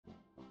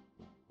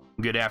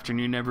Good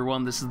afternoon,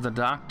 everyone. This is the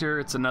Doctor.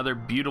 It's another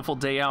beautiful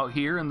day out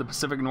here in the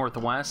Pacific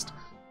Northwest.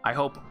 I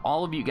hope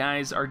all of you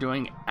guys are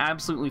doing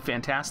absolutely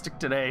fantastic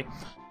today.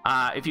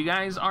 If you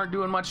guys aren't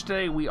doing much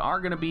today, we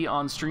are going to be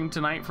on stream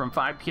tonight from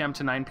 5 p.m.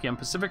 to 9 p.m.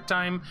 Pacific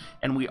time,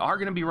 and we are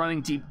going to be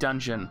running Deep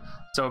Dungeon.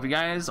 So if you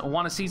guys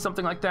want to see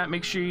something like that,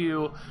 make sure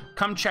you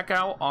come check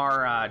out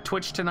our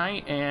Twitch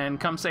tonight and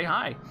come say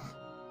hi.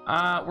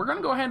 We're going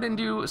to go ahead and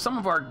do some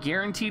of our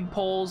guaranteed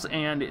polls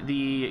and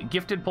the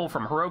gifted poll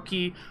from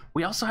Hiroki.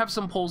 We also have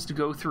some polls to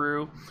go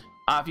through.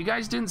 If you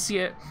guys didn't see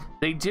it,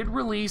 they did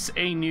release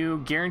a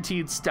new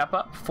guaranteed step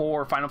up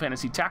for Final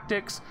Fantasy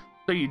Tactics.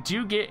 So you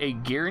do get a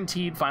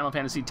guaranteed Final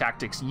Fantasy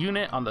Tactics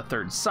unit on the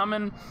 3rd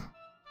summon.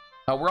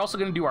 We're also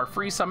going to do our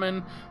free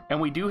summon, and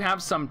we do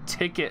have some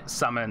ticket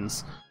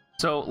summons.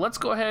 So let's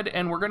go ahead,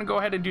 and we're going to go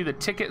ahead and do the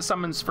ticket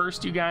summons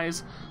first, you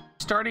guys.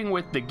 Starting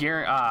with the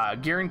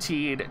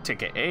guaranteed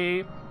ticket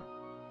A.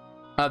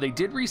 They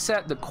did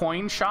reset the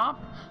coin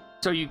shop,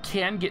 so you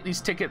can get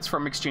these tickets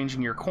from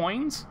exchanging your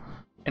coins.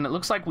 And it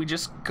looks like we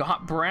just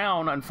got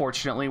brown,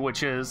 unfortunately,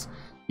 which is,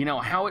 you know,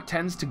 how it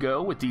tends to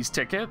go with these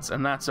tickets,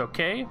 and that's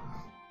okay.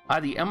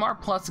 The MR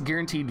Plus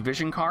guaranteed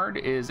vision card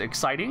is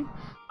exciting.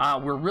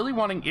 We're really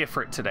wanting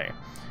Ifrit today.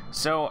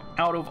 So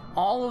out of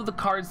all of the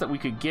cards that we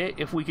could get,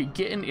 if we could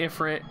get an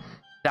Ifrit,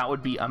 that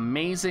would be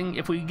amazing.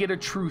 If we could get a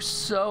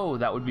Trousseau,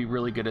 that would be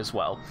really good as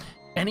well.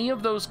 Any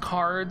of those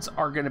cards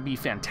are going to be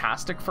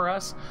fantastic for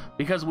us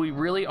because we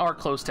really are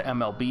close to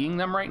MLBing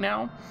them right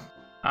now.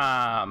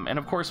 And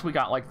of course, we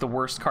got like the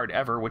worst card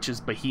ever, which is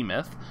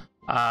Behemoth.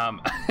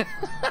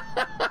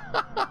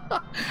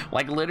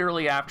 Like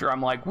literally after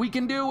I'm like, we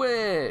can do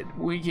it.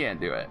 We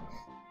can't do it.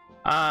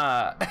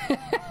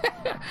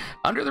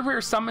 Under the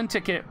rare summon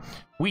ticket,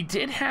 we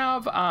did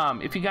have,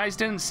 if you guys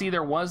didn't see,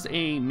 there was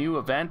a new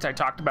event. I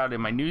talked about it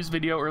in my news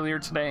video earlier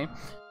today,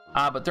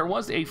 but there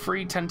was a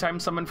free 10-time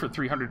summon for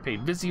 300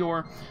 paid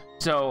Visiore.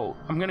 So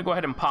I'm going to go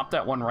ahead and pop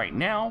that one right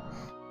now.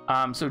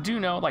 So do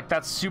know, like,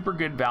 that's super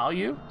good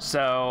value.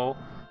 So,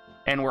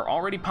 and we're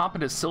already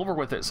popping a silver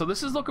with it. So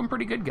this is looking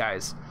pretty good,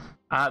 guys.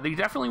 They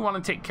definitely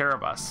want to take care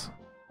of us.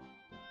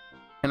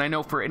 And I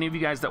know for any of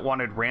you guys that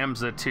wanted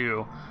Ramza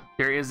too,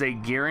 there is a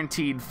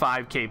guaranteed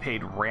 5k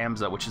paid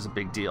Ramza, which is a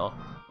big deal.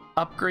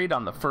 Upgrade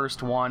on the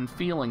first one.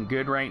 Feeling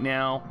good right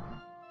now.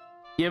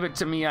 Give it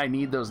to me. I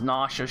need those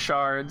Nausea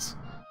shards.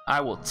 I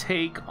will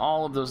take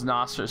all of those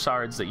Nausea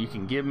shards that you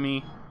can give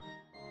me.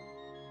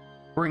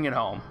 Bring it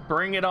home.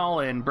 Bring it all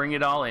in. Bring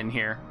it all in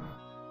here.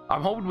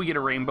 I'm hoping we get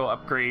a rainbow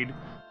upgrade.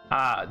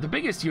 The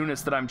biggest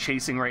units that I'm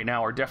chasing right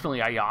now are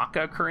definitely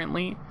Ayaka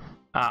currently.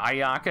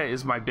 Ayaka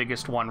is my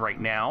biggest one right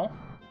now.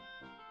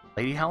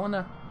 Lady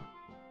Helena.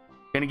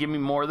 Gonna give me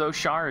more of those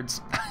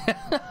shards.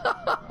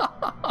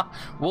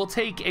 We'll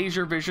take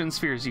Azure Vision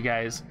Spheres, you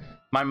guys.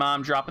 My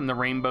mom dropping the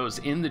rainbows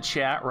in the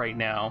chat right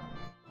now.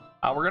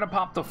 We're gonna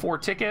pop the 4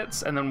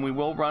 tickets, and then we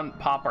will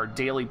pop our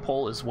daily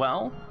poll as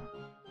well.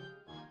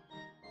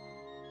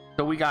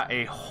 So we got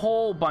a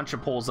whole bunch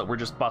of polls that were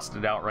just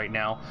busted out right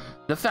now.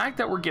 The fact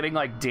that we're getting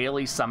like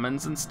daily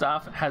summons and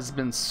stuff has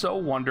been so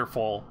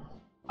wonderful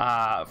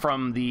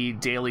from the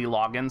daily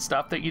login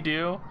stuff that you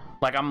do.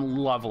 Like I'm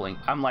leveling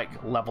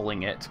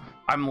it.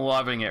 I'm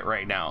loving it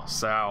right now.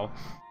 So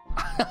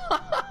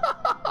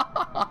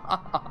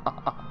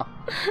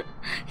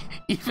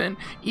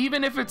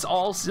even if it's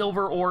all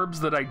silver orbs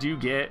that I do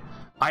get,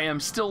 I am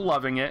still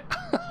loving it.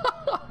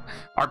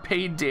 Our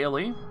paid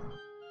daily.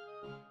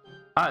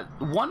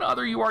 One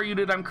other UR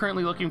unit I'm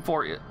currently looking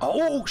for is,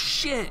 oh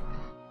shit,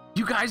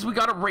 you guys, we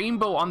got a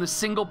rainbow on the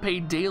single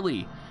paid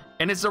daily,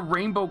 and it's a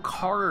rainbow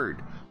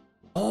card.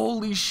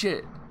 Holy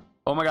shit.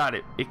 Oh my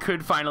god, it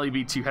could finally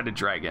be Two-Headed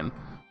Dragon.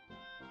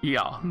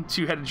 Yeah,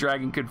 Two-Headed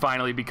Dragon could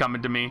finally be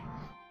coming to me.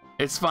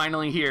 It's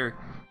finally here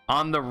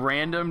on the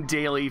random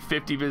daily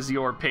 50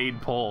 Visiore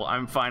paid poll.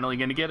 I'm finally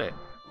gonna get it.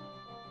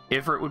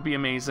 Ifrit would be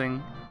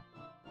amazing.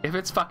 If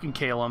it's fucking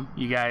Calum,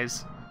 you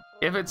guys.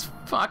 If it's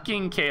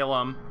fucking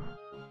Calum.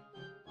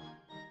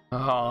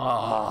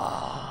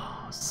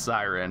 Oh,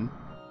 Siren.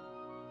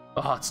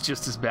 Oh, it's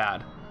just as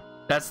bad.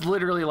 That's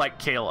literally like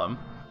Calum.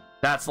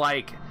 That's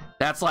like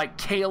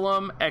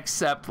Calum,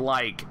 except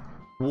like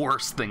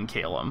worse than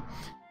Calum.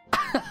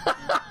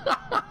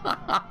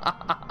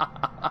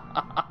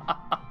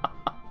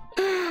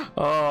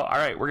 Oh, all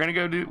right, we're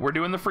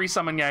doing the free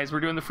summon, guys. We're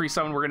doing the free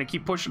summon. We're gonna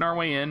keep pushing our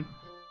way in.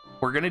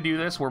 We're gonna do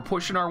this. We're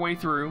pushing our way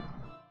through.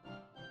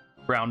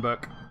 Brown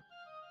book.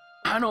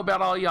 I don't know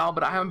about all y'all,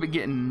 but I haven't been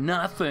getting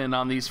nothing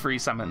on these free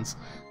summons.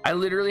 I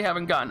literally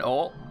haven't gotten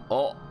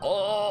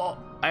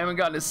I haven't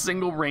gotten a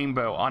single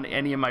rainbow on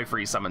any of my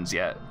free summons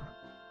yet.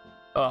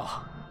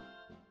 Oh,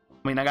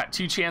 I mean, I got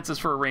 2 chances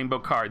for a rainbow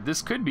card.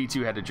 This could be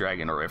Two-Headed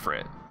Dragon or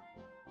Ifrit.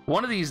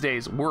 One of these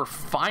days, we're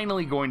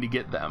finally going to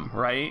get them,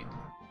 right?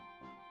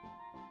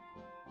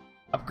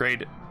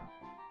 Upgrade.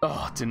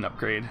 Oh, it didn't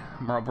upgrade.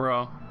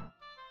 Marlboro.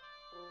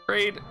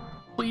 Upgrade,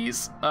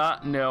 please.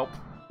 Nope.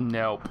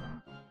 Nope.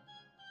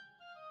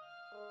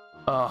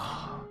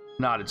 Oh,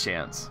 not a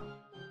chance.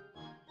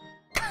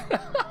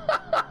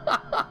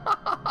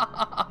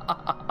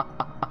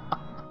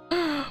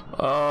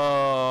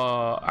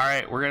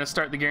 gonna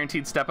start the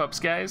guaranteed step-ups,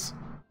 guys.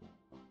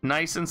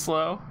 Nice and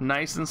slow,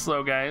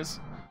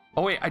 guys.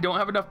 Oh wait, I don't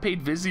have enough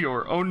paid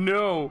Visiore. Oh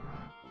no.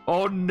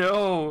 Oh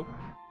no.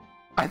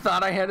 I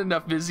thought I had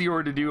enough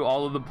Visiore to do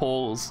all of the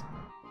polls.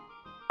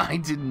 I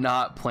did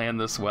not plan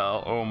this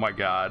well. Oh my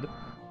god.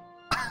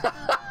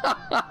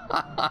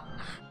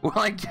 Well,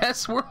 I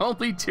guess we're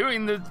only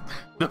doing the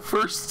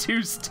first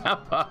 2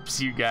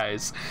 step-ups, you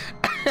guys.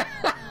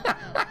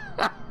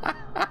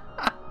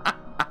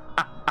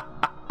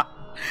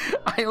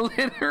 I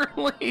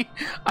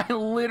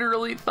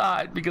literally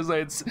thought, because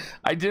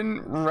I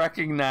didn't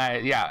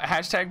recognize, yeah,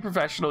 hashtag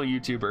professional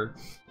YouTuber.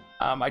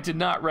 I did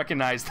not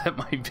recognize that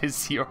my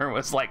Visiore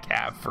was like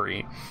half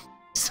free.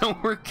 So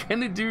we're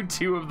gonna do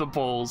 2 of the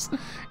polls,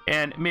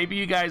 and maybe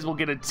you guys will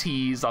get a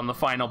tease on the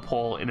final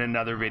poll in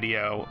another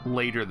video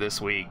later this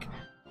week.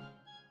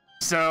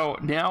 So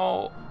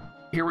now,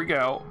 here we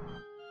go.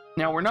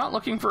 Now, we're not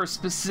looking for a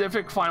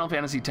specific Final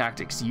Fantasy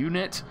Tactics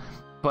unit,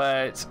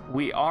 but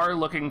we are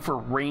looking for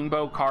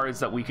rainbow cards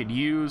that we could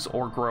use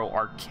or grow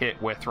our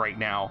kit with right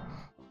now.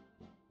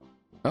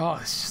 Oh,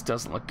 this just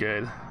doesn't look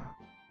good.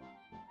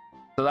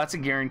 So that's a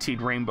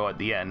guaranteed rainbow at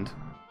the end,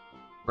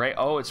 right?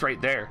 Oh, it's right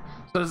there.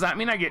 So does that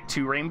mean I get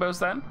 2 rainbows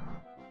then?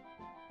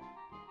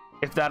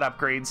 If that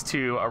upgrades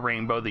to a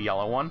rainbow, the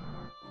yellow one?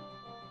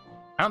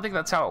 I don't think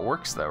that's how it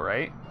works though,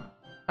 right?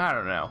 I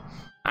don't know.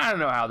 I don't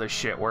know how this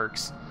shit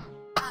works.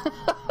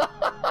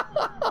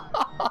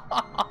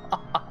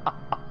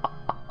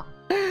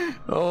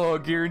 Oh,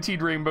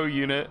 guaranteed rainbow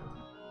unit.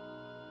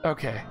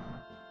 Okay.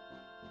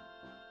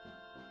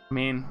 I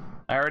mean,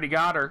 I already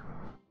got her.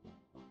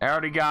 I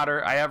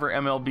have her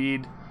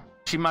MLB'd.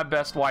 She's my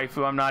best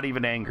waifu. I'm not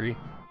even angry.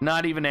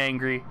 Not even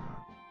angry.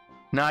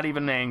 Not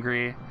even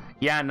angry.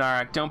 Yeah,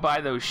 Narak, don't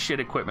buy those shit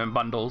equipment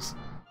bundles.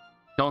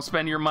 Don't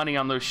spend your money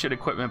on those shit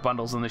equipment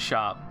bundles in the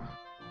shop.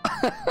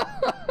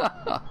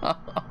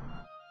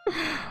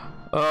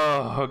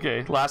 Oh,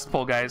 okay. Last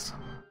poll, guys.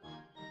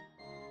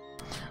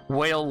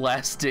 Whale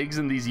less digs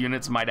in these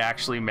units might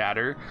actually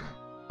matter.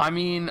 I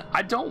mean,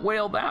 I don't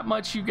whale that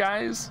much, you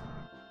guys.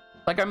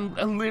 Like, I'm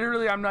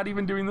not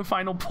even doing the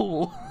final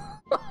pool.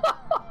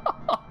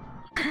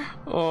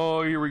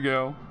 Oh, here we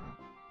go.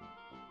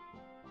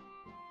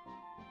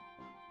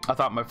 I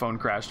thought my phone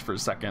crashed for a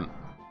second.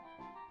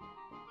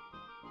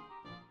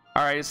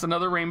 All right, it's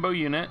another rainbow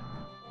unit.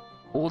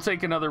 We'll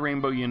take another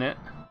rainbow unit.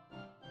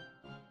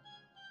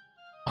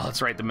 Oh,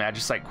 that's right, the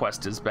Magicite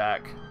quest is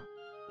back.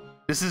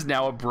 This is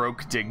now a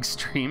broke dig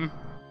stream.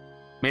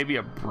 Maybe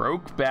a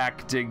broke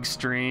back dig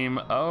stream.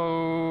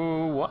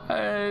 Oh,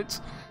 what?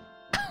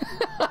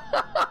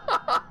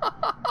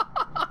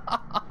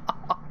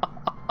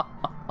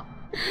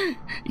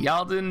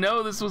 Y'all didn't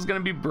know this was gonna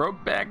be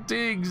broke back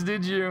digs,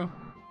 did you?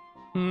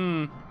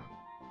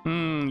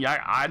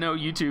 Yeah, I know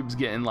YouTube's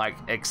getting like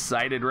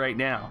excited right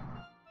now.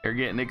 They're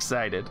getting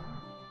excited.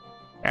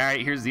 All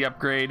right, here's the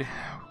upgrade.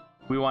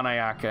 We want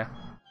Ayaka. That's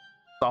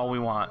all we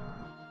want.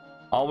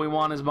 All we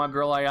want is my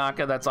girl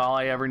Ayaka. That's all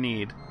I ever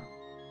need.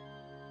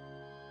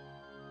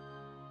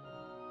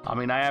 I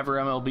mean, I have her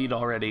MLB'd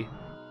already.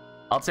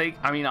 I'll take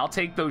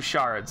those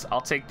shards.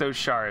 I'll take those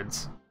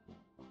shards.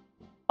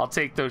 I'll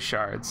take those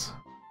shards.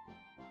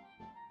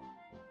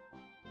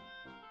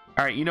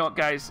 All right, you know what,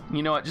 guys?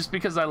 You know what? Just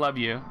because I love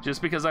you,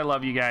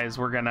 guys,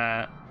 we're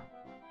gonna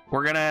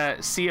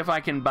see if I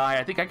can buy.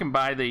 I think I can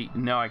buy the.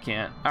 No, I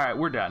can't. All right,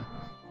 we're done.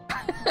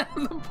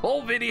 The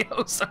whole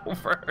video's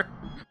over.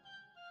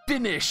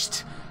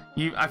 Finished.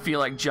 I feel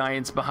like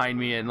giants behind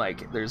me, and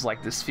like there's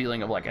like this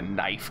feeling of like a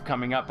knife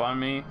coming up on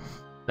me.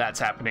 That's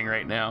happening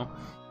right now.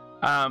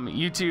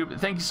 YouTube,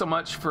 thank you so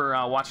much for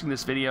watching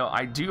this video.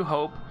 I do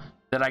hope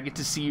that I get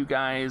to see you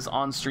guys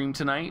on stream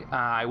tonight.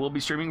 I will be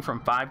streaming from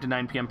 5 to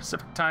 9 p.m.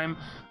 Pacific time.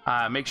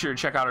 Make sure to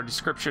check out our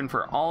description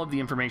for all of the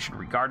information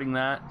regarding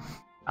that.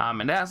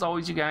 And as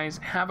always, you guys,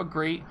 have a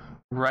great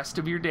rest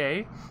of your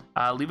day.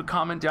 Leave a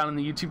comment down in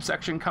the YouTube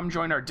section. Come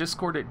join our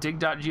Discord at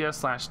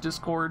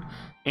dig.gs/discord.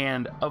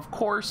 And of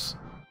course,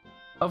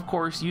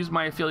 use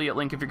my affiliate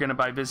link if you're going to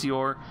buy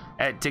Visiore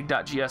at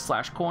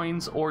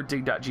dig.gs/coins or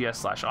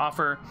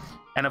dig.gs/offer.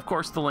 And of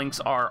course, the links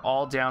are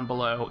all down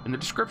below in the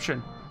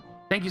description.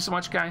 Thank you so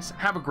much, guys.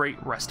 Have a great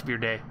rest of your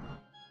day.